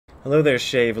Hello there,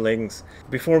 shavelings.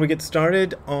 Before we get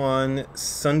started, on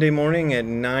Sunday morning at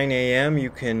 9 a.m.,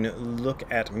 you can look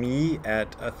at me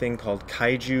at a thing called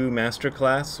Kaiju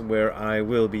Masterclass, where I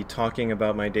will be talking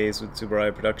about my days with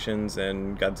Tsuburaya Productions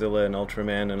and Godzilla and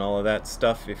Ultraman and all of that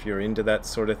stuff. If you're into that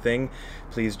sort of thing,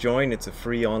 please join. It's a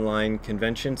free online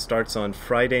convention. Starts on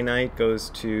Friday night,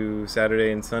 goes to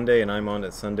Saturday and Sunday, and I'm on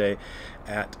at Sunday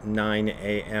at 9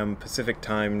 a.m. Pacific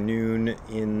Time, noon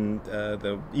in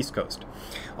the East Coast.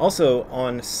 Also,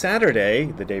 on Saturday,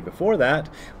 the day before that,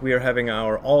 we are having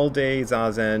our all-day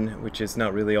Zazen, which is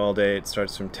not really all day. It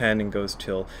starts from 10 and goes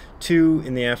till 2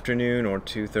 in the afternoon, or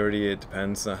 2:30. It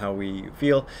depends on how we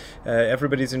feel.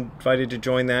 Everybody's invited to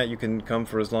join that. You can come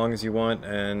for as long as you want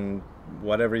and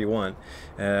whatever you want.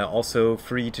 Also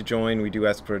free to join. We do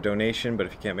ask for a donation, but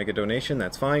if you can't make a donation,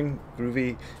 that's fine.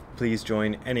 Groovy. Please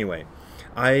join anyway.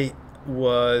 I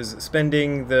was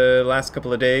spending the last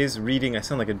couple of days reading. I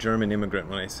sound like a German immigrant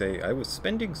when I say I was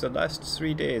spending the last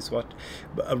 3 days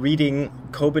reading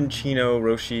Kobanchino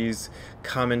Roshi's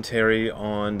commentary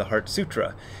on the Heart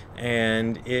Sutra,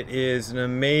 and it is an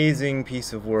amazing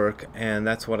piece of work, and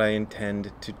that's what I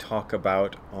intend to talk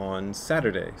about on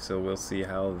Saturday, so we'll see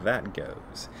how that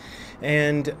goes.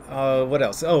 And what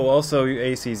else? Oh, also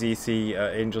ACZC,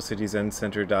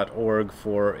 AngelCityZenCenter.org,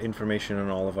 for information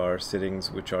on all of our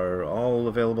sittings, which are all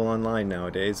available online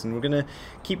nowadays. And we're going to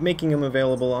keep making them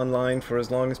available online for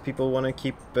as long as people want to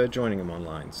keep joining them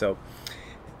online. So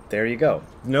there you go.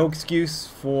 No excuse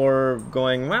for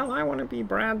going, well, I want to be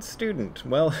Brad's student.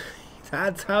 Well,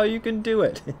 that's how you can do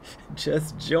it.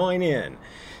 Just join in.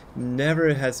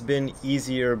 Never has been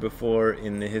easier before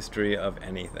in the history of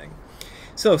anything.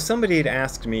 So somebody had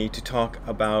asked me to talk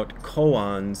about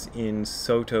koans in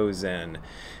Soto Zen,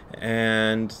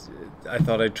 and I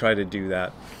thought I'd try to do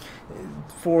that.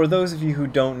 For those of you who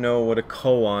don't know what a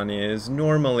koan is,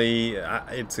 normally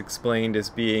it's explained as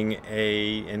being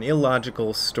an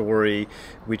illogical story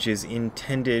which is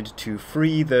intended to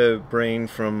free the brain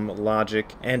from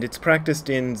logic, and it's practiced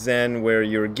in Zen where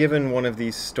you're given one of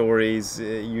these stories,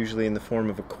 usually in the form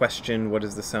of a question: what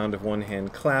is the sound of one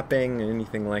hand clapping,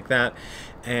 anything like that,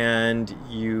 and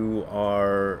you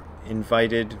are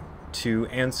invited to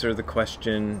answer the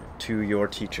question to your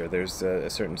teacher. There's a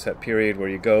certain set period where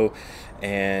you go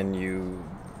and you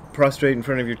prostrate in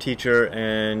front of your teacher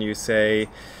and you say,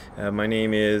 my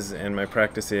name is and my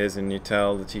practice is, and you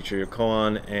tell the teacher your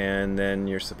koan, and then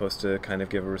you're supposed to kind of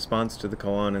give a response to the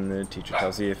koan, and the teacher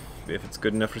tells you if it's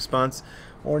good enough response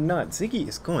or not. Ziggy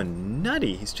is going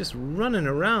nutty. He's just running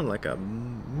around like a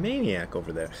maniac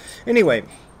over there. Anyway,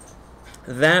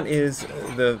 that is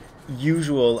the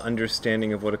usual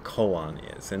understanding of what a koan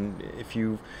is, and if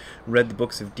you've read the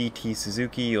books of D.T.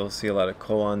 Suzuki, you'll see a lot of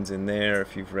koans in there.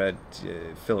 If you've read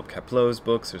Philip Kapleau's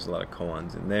books, there's a lot of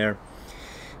koans in there.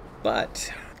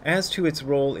 But as to its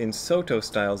role in Soto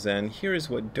style Zen, here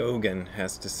is what Dogen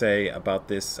has to say about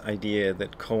this idea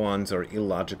that koans are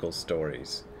illogical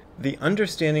stories. The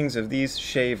understandings of these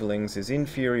shavelings is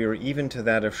inferior even to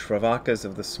that of Shravakas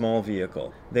of the small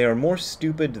vehicle. They are more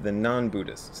stupid than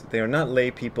non-Buddhists. They are not lay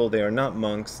people, they are not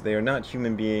monks, they are not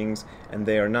human beings, and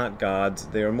they are not gods.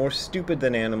 They are more stupid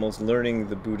than animals learning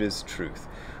the Buddha's truth.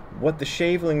 What the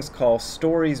shavelings call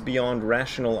stories beyond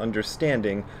rational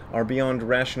understanding are beyond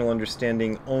rational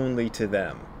understanding only to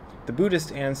them. The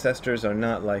Buddhist ancestors are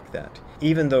not like that.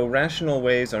 Even though rational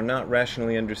ways are not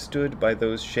rationally understood by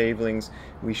those shavelings,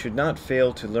 we should not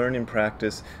fail to learn and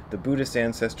practice the Buddhist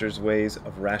ancestors' ways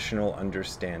of rational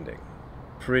understanding.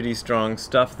 Pretty strong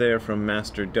stuff there from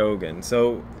Master Dogen.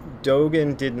 So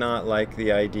Dogen did not like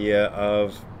the idea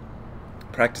of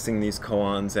practicing these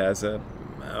koans as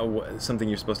something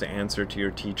you're supposed to answer to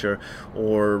your teacher,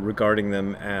 or regarding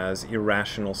them as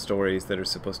irrational stories that are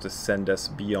supposed to send us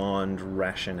beyond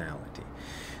rationality.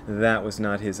 That was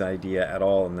not his idea at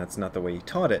all, and that's not the way he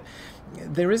taught it.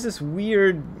 There is this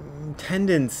weird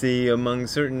tendency among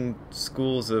certain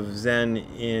schools of Zen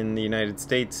in the United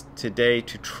States today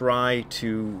to try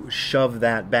to shove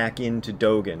that back into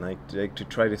Dogen, like to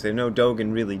try to say, no,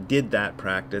 Dogen really did that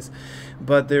practice,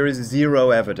 but there is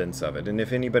zero evidence of it. And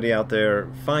if anybody out there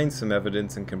finds some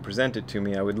evidence and can present it to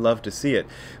me, I would love to see it.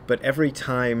 But every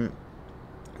time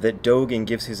that Dogen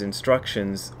gives his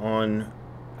instructions on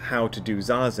how to do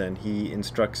Zazen, he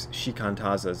instructs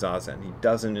Shikantaza Zazen. He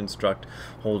doesn't instruct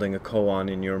holding a koan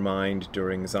in your mind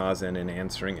during Zazen and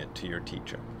answering it to your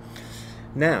teacher.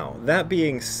 Now, that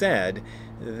being said,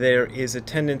 there is a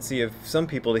tendency of some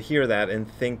people to hear that and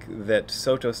think that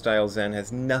Soto-style Zen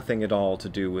has nothing at all to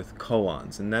do with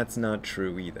koans, and that's not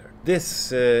true either.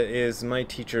 This is my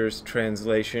teacher's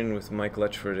translation with Mike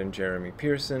Letchford and Jeremy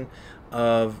Pearson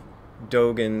of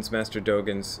Master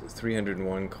Dogen's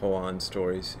 301 koan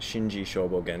stories, Shinji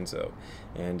Shobo Genzo.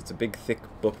 And it's a big, thick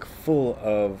book full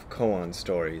of koan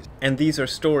stories. And these are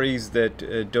stories that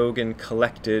Dogen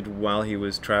collected while he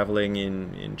was traveling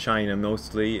in China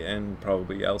mostly, and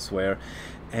probably elsewhere.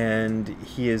 And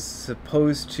he is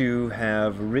supposed to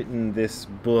have written this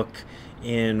book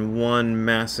in one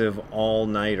massive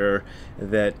all-nighter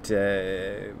that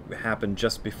happened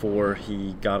just before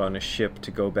he got on a ship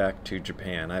to go back to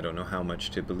Japan. I don't know how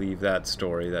much to believe that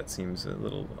story. That seems a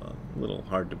little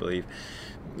hard to believe.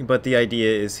 But the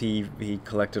idea is he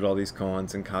collected all these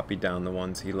koans and copied down the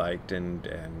ones he liked and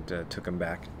took them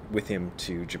back with him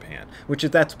to Japan, which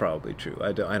that's probably true.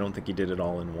 I don't think he did it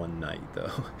all in one night,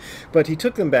 though. But he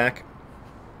took them back,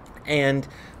 and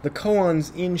the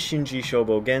koans in Shinji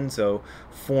Shobo Genzo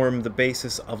form the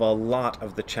basis of a lot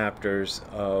of the chapters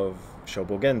of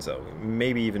Shobo Genzo.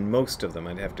 Maybe even most of them.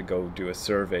 I'd have to go do a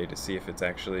survey to see if it's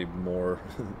actually more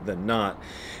than not.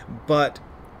 But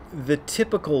the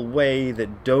typical way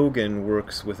that Dogen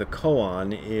works with a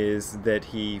koan is that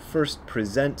he first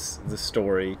presents the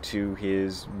story to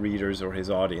his readers or his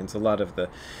audience. A lot of the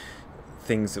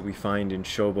things that we find in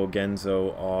Shobo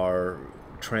Genzo are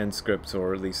transcripts,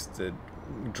 or at least the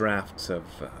drafts of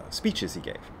speeches he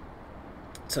gave.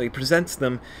 So he presents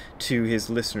them to his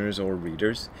listeners or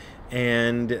readers,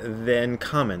 and then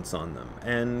comments on them.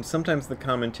 And sometimes the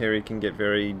commentary can get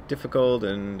very difficult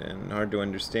and hard to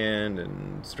understand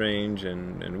and strange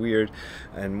and weird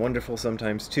and wonderful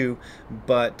sometimes too,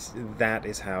 but that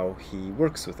is how he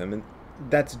works with them. And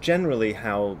that's generally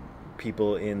how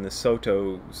people in the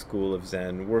Soto school of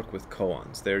Zen work with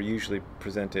koans. They're usually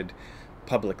presented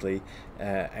publicly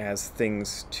as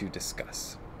things to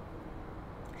discuss.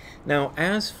 Now,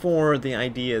 as for the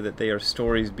idea that they are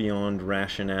stories beyond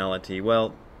rationality,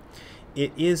 well,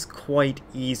 it is quite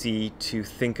easy to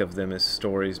think of them as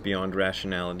stories beyond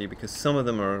rationality because some of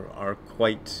them are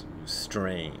quite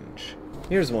strange.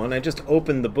 Here's one. I just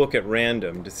opened the book at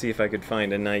random to see if I could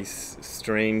find a nice,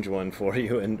 strange one for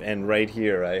you, and right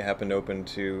here I happened to open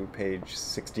to page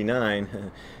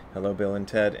 69, Hello, Bill and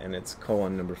Ted, and it's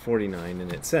koan number 49,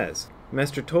 and it says,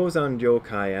 Master Tozan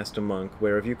Ryokai asked a monk,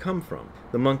 "Where have you come from?"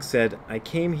 The monk said, "I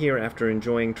came here after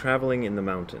enjoying traveling in the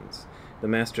mountains." The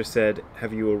master said,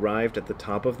 "Have you arrived at the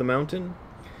top of the mountain?"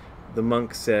 The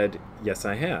monk said, "Yes,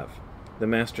 I have." The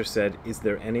master said, "Is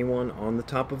there anyone on the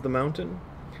top of the mountain?"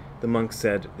 The monk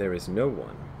said, "There is no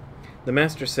one." The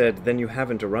master said, "Then you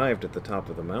haven't arrived at the top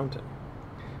of the mountain."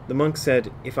 The monk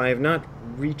said, "If I have not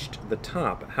reached the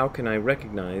top, how can I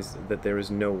recognize that there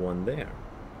is no one there?"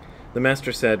 The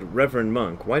master said, "Reverend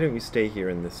monk, why don't you stay here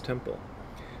in this temple?"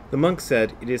 The monk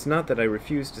said, "It is not that I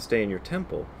refuse to stay in your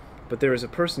temple, but there is a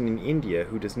person in India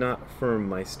who does not affirm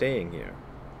my staying here."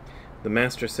 The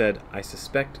master said, "I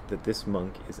suspect that this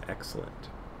monk is excellent."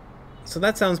 So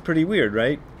that sounds pretty weird,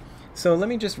 right? So let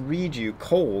me just read you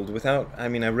cold without, I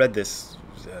read this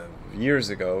years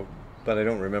ago, but I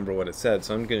don't remember what it said,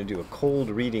 so I'm going to do a cold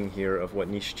reading here of what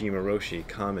Nishijima Roshi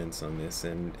comments on this,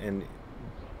 and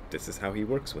this is how he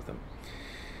works with them.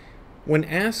 When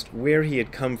asked where he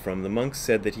had come from, the monk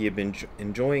said that he had been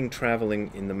enjoying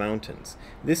traveling in the mountains.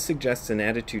 This suggests an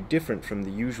attitude different from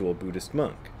the usual Buddhist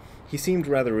monk. He seemed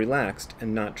rather relaxed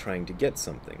and not trying to get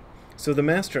something. So the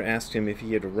master asked him if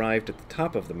he had arrived at the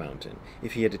top of the mountain,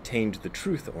 if he had attained the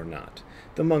truth or not.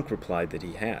 The monk replied that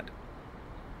he had.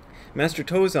 Master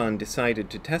Tozan decided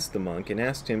to test the monk and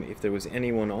asked him if there was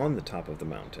anyone on the top of the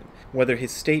mountain, whether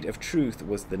his state of truth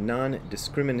was the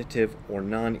non-discriminative or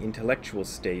non-intellectual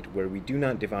state where we do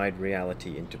not divide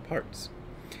reality into parts.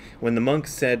 When the monk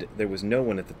said there was no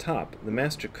one at the top, the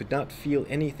master could not feel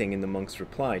anything in the monk's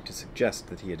reply to suggest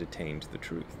that he had attained the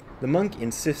truth. The monk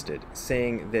insisted,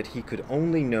 saying that he could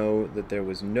only know that there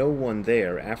was no one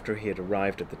there after he had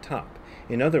arrived at the top.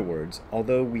 In other words,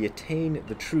 although we attain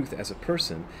the truth as a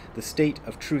person, the state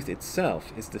of truth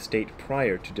itself is the state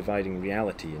prior to dividing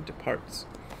reality into parts.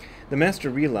 The master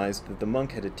realized that the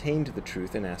monk had attained the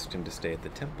truth and asked him to stay at the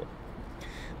temple.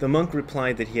 The monk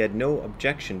replied that he had no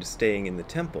objection to staying in the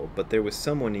temple, but there was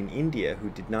someone in India who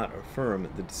did not affirm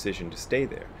the decision to stay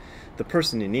there. The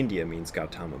person in India means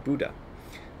Gautama Buddha.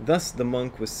 Thus the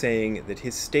monk was saying that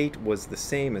his state was the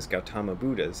same as Gautama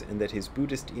Buddha's, and that his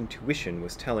Buddhist intuition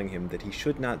was telling him that he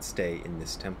should not stay in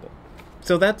this temple.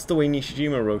 So that's the way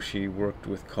Nishijima Roshi worked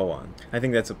with koan. I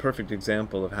think that's a perfect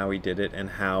example of how he did it and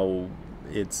how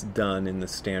it's done in the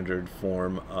standard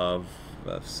form of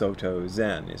Soto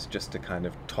Zen, is just to kind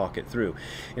of talk it through.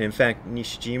 And in fact,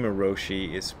 Nishijima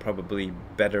Roshi is probably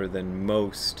better than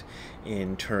most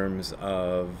in terms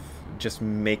of just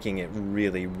making it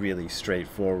really, really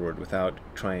straightforward without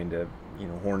trying to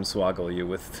hornswoggle you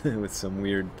with with some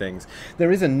weird things.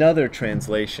 There is another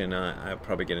translation. I'll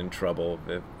probably get in trouble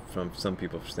from some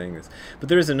people for saying this, but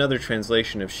there is another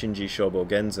translation of Shinji Shobo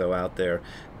Genzo out there,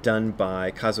 done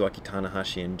by Kazuaki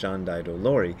Tanahashi and John Daido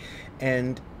Lori,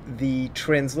 and the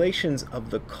translations of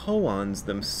the koans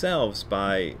themselves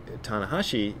by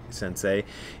Tanahashi sensei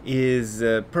is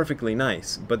perfectly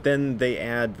nice, but then they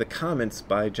add the comments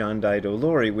by John Daido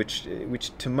Lori, which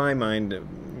to my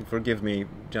mind, forgive me,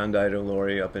 John Daido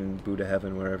Lori up in Buddha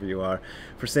heaven, wherever you are,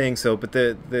 for saying so, but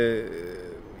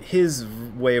his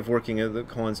way of working of the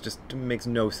koans just makes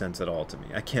no sense at all to me.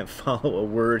 I can't follow a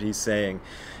word he's saying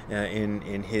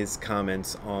in his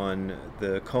comments on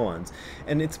the koans,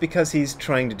 and it's because he's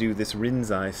trying to do this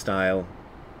Rinzai style,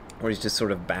 where he's just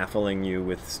sort of baffling you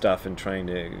with stuff and trying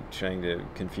to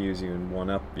confuse you and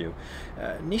one-up you.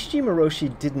 Nishijima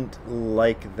Roshi didn't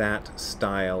like that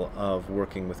style of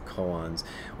working with koans.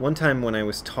 One time when I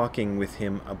was talking with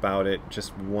him about it,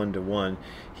 just one-to-one,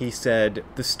 he said,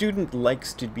 the student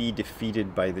likes to be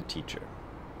defeated by the teacher.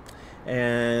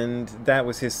 And that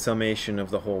was his summation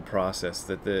of the whole process,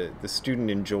 that the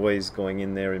student enjoys going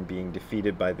in there and being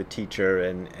defeated by the teacher,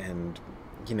 and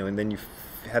then you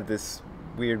have this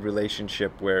weird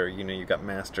relationship where you got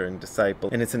master and disciple,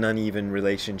 and it's an uneven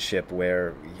relationship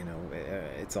where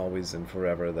it's always and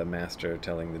forever the master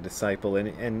telling the disciple,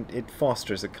 and it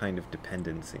fosters a kind of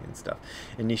dependency and stuff.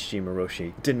 And Nishijima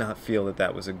Roshi did not feel that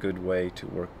that was a good way to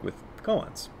work with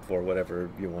koans, for whatever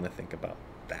you want to think about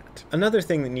that. Another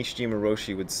thing that Nishijima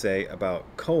Roshi would say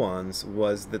about koans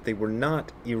was that they were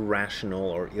not irrational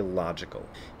or illogical.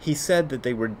 He said that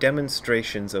they were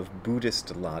demonstrations of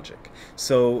Buddhist logic.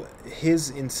 So his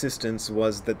insistence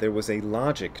was that there was a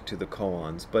logic to the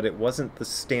koans, but it wasn't the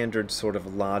standard sort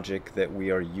of logic that we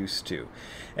are used to.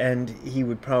 And he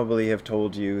would probably have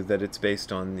told you that it's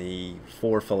based on the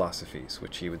four philosophies,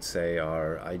 which he would say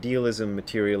are idealism,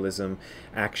 materialism,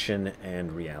 action,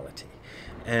 and reality.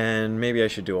 And maybe I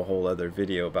should do a whole other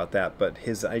video about that, but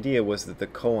his idea was that the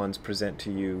koans present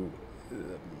to you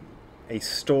a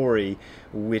story,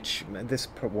 which this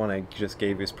one I just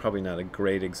gave you is probably not a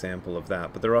great example of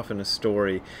that, but they're often a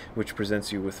story which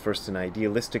presents you with first an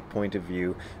idealistic point of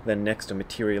view, then next a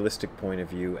materialistic point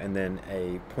of view, and then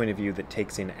a point of view that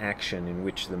takes in action, in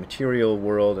which the material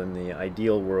world and the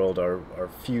ideal world are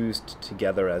fused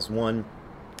together as one.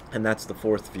 And that's the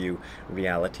fourth view,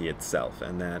 reality itself,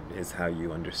 and that is how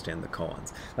you understand the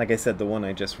koans. Like I said, the one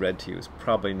I just read to you is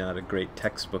probably not a great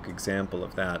textbook example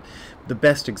of that. The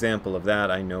best example of that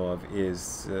I know of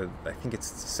is, I think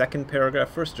it's the second paragraph,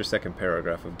 first or second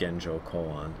paragraph of Genjo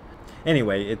Koan.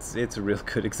 Anyway, it's a real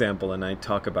good example, and I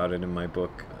talk about it in my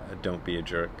book, Don't Be a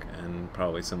Jerk, and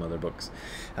probably some other books,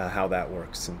 how that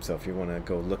works. And so if you want to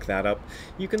go look that up,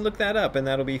 you can look that up, and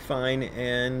that'll be fine.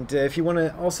 And if you want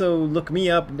to also look me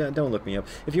up, no, don't look me up.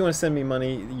 If you want to send me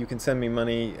money, you can send me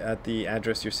money at the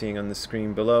address you're seeing on the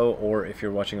screen below, or if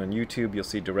you're watching on YouTube, you'll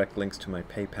see direct links to my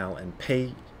PayPal and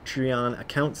Patreon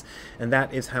accounts, and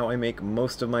that is how I make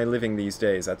most of my living these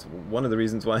days. That's one of the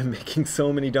reasons why I'm making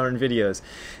so many darn videos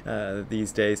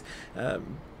these days.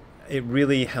 It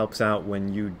really helps out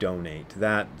when you donate.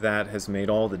 That has made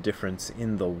all the difference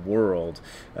in the world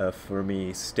for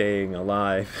me staying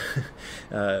alive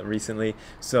recently.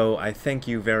 So I thank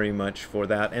you very much for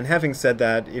that. And having said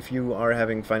that, if you are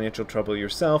having financial trouble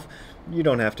yourself, you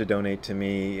don't have to donate to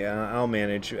me. I'll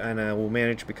manage, and I will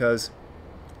manage, because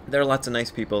there are lots of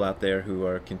nice people out there who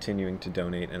are continuing to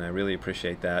donate, and I really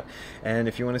appreciate that. And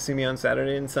if you want to see me on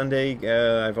Saturday and Sunday,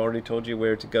 I've already told you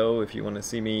where to go if you want to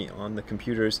see me on the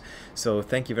computers. So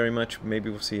thank you very much. Maybe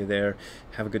we'll see you there.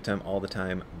 Have a good time all the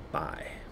time. Bye.